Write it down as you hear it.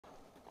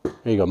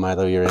There you go,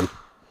 Milo, you're in.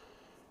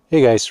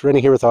 Hey guys, Rennie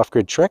here with Off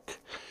Grid Trek.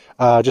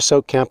 Just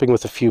out camping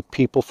with a few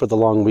people for the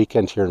long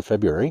weekend here in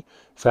February.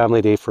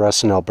 Family Day for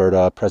us in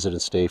Alberta,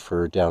 President's Day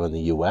for down in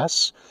the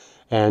US.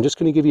 And just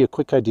going to give you a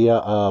quick idea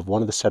of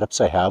one of the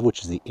setups I have,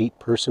 which is the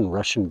 8-person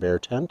Russian bear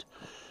tent,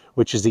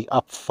 which is the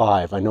Up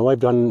 5. I know I've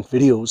done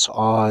videos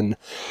on,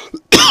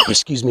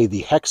 excuse me,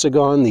 the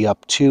Hexagon, the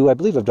Up 2. I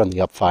believe I've done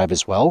the Up 5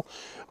 as well.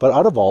 But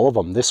out of all of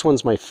them, this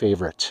one's my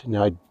favorite.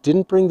 Now, I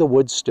didn't bring the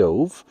wood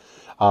stove.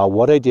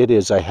 What I did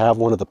is I have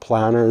one of the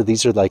Planar.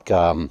 These are like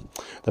the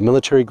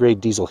military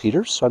grade diesel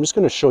heaters. So I'm just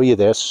going to show you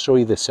this, show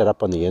you the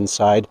setup on the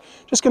inside.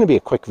 Just going to be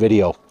a quick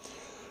video.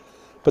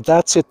 But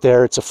that's it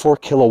there. It's a 4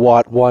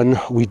 kilowatt one.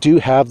 We do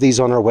have these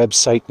on our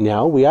website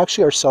now. We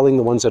actually are selling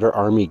the ones that are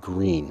Army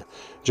Green,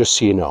 just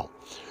so you know.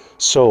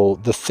 So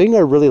the thing I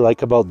really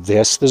like about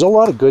this, there's a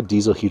lot of good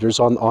diesel heaters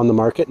on the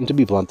market. And to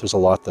be blunt, there's a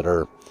lot that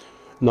are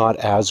not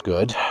as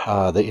good,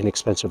 the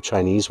inexpensive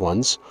Chinese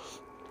ones.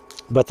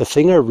 But the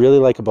thing I really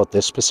like about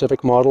this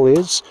specific model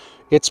is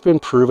it's been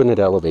proven at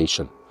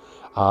elevation.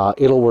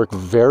 It'll work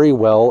very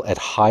well at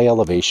high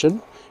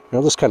elevation.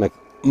 I'll just kind of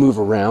move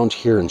around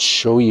here and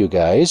show you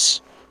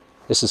guys.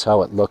 This is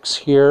how it looks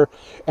here.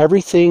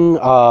 Everything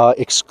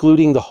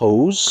excluding the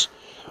hose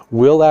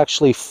will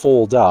actually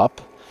fold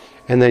up,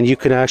 and then you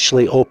can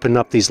actually open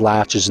up these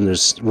latches, and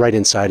there's right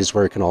inside is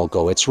where it can all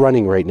go. It's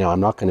running right now.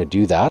 I'm not going to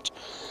do that.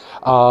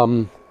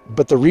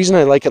 But the reason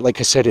I like it,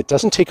 like I said, it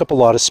doesn't take up a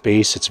lot of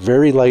space. It's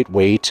very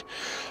lightweight.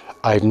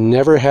 I've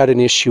never had an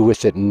issue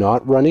with it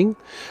not running.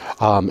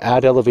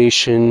 At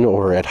elevation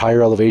or at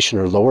higher elevation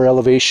or lower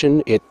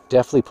elevation, it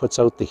definitely puts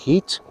out the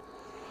heat.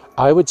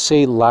 I would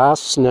say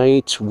last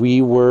night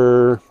we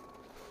were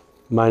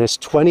minus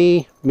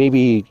 20,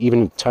 maybe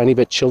even a tiny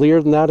bit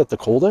chillier than that at the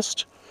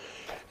coldest.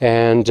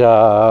 And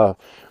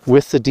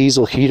with the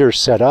diesel heater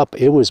set up,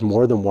 it was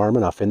more than warm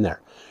enough in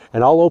there.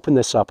 And I'll open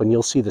this up and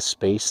you'll see the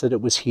space that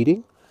it was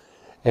heating.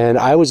 And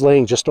I was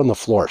laying just on the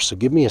floor, so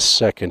give me a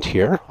second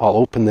here. I'll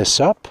open this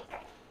up.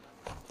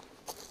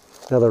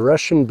 Now the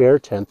Russian bear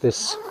tent,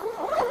 this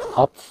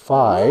Up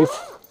 5,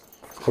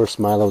 of course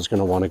Milo's going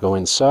to want to go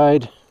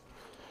inside.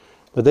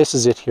 But this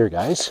is it here,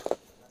 guys.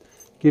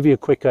 Give you a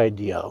quick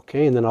idea,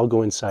 okay? And then I'll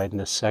go inside in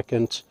a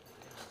second.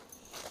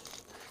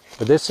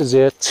 But this is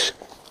it.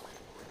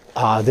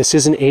 This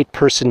is an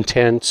 8-person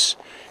tent.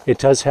 It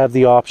does have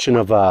the option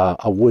of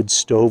a wood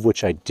stove,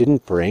 which I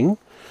didn't bring.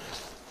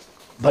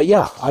 But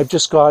yeah, I've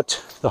just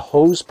got the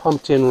hose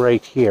pumped in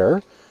right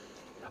here.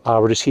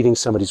 We're just heating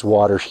somebody's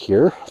water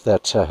here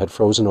that had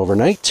frozen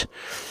overnight.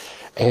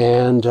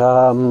 And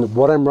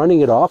what I'm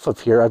running it off of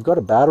here, I've got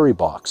a battery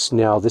box.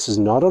 Now, this is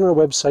not on our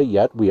website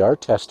yet. We are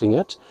testing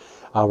it.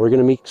 We're going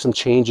to make some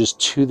changes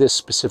to this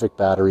specific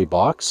battery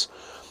box.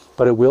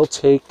 But it will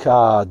take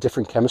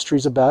different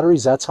chemistries of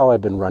batteries. That's how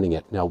I've been running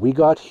it. Now, we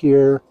got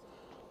here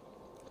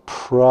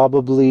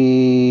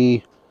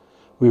probably,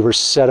 we were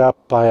set up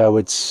by, I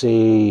would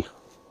say,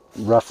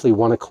 roughly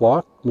 1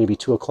 o'clock, maybe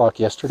 2 o'clock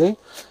yesterday,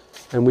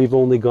 and we've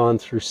only gone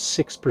through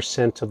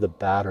 6% of the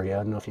battery. I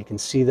don't know if you can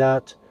see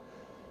that.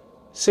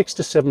 6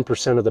 to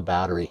 7% of the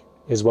battery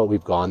is what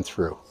we've gone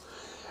through.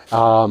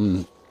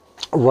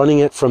 Running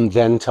it from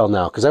then till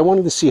now, because I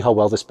wanted to see how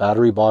well this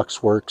battery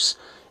box works.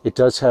 It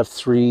does have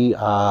 3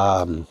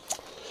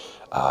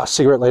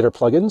 cigarette lighter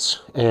plugins,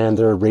 and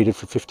they're rated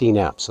for 15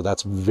 amps, so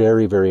that's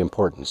very, very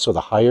important. So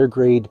the higher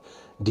grade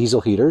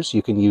diesel heaters,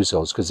 you can use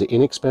those, because the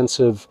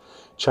inexpensive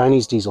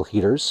Chinese diesel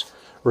heaters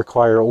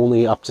require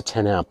only up to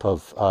 10 amp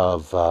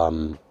of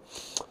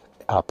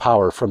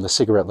power from the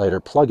cigarette lighter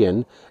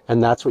plug-in,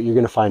 and that's what you're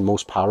going to find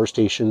most power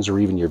stations or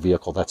even your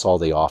vehicle. That's all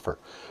they offer.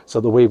 So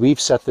the way we've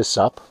set this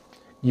up,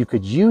 you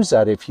could use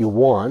that if you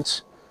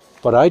want,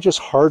 but I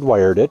just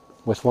hardwired it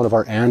with one of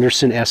our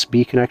Anderson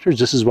SB connectors.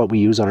 This is what we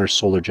use on our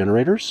solar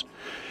generators.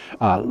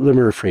 Let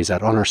me rephrase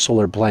that, on our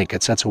solar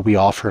blankets. That's what we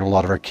offer, and a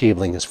lot of our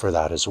cabling is for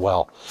that as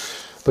well.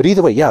 But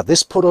either way, yeah,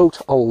 this put out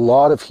a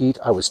lot of heat.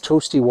 I was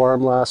toasty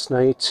warm last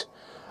night.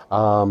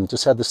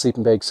 Just had the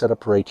sleeping bag set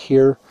up right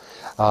here.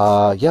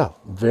 Yeah,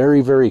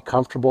 very, very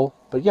comfortable.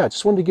 But yeah,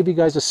 just wanted to give you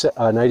guys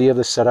an idea of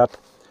the setup.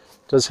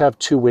 It does have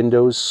 2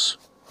 windows.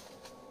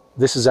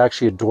 This is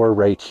actually a door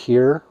right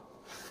here.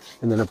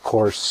 And then, of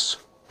course,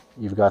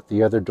 you've got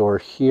the other door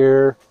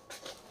here.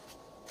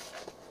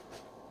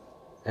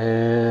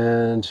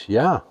 And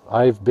yeah,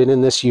 I've been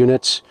in this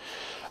unit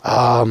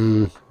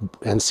and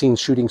seen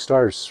shooting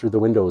stars through the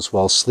windows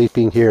while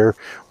sleeping here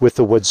with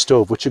the wood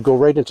stove, which would go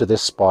right into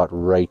this spot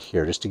right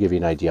here, just to give you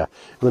an idea.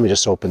 Let me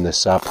just open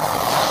this up.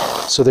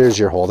 So there's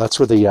your hole. That's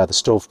where the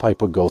stovepipe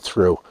would go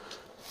through.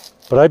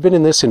 But I've been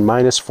in this in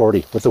minus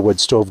 40 with the wood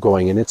stove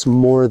going, and it's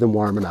more than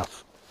warm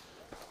enough.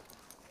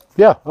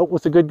 Yeah, out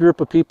with a good group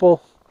of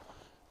people.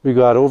 We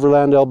got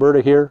Overland,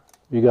 Alberta here.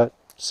 We got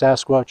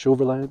Sasquatch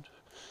Overland.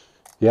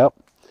 Yep.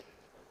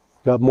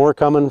 Got more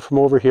coming from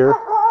over here.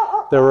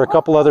 There were a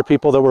couple other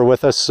people that were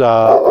with us.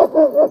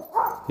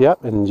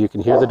 Yep, and you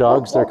can hear the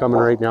dogs. They're coming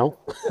right now.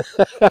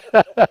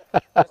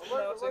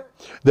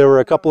 There were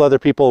a couple other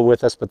people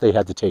with us, but they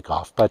had to take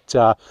off. But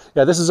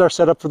yeah, this is our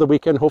setup for the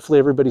weekend. Hopefully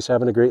everybody's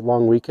having a great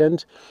long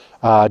weekend.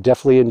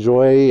 Definitely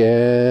enjoy,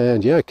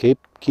 and yeah,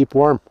 keep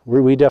warm.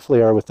 We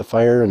definitely are with the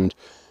fire, and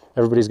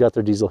everybody's got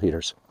their diesel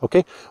heaters.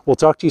 Okay, we'll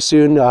talk to you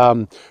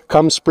soon.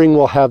 Come spring,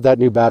 we'll have that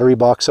new battery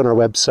box on our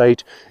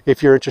website.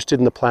 If you're interested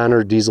in the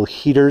Planar diesel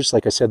heaters,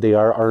 like I said, they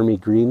are Army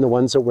Green, the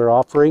ones that we're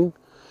offering.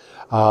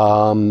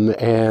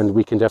 And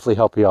we can definitely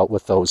help you out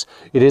with those.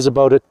 It is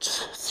about a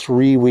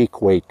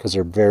 3-week wait because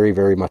they're very,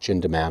 very much in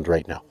demand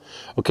right now.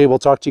 Okay, we'll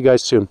talk to you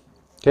guys soon.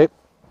 Okay,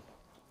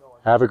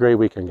 have a great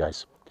weekend,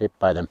 guys. Okay,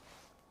 bye then.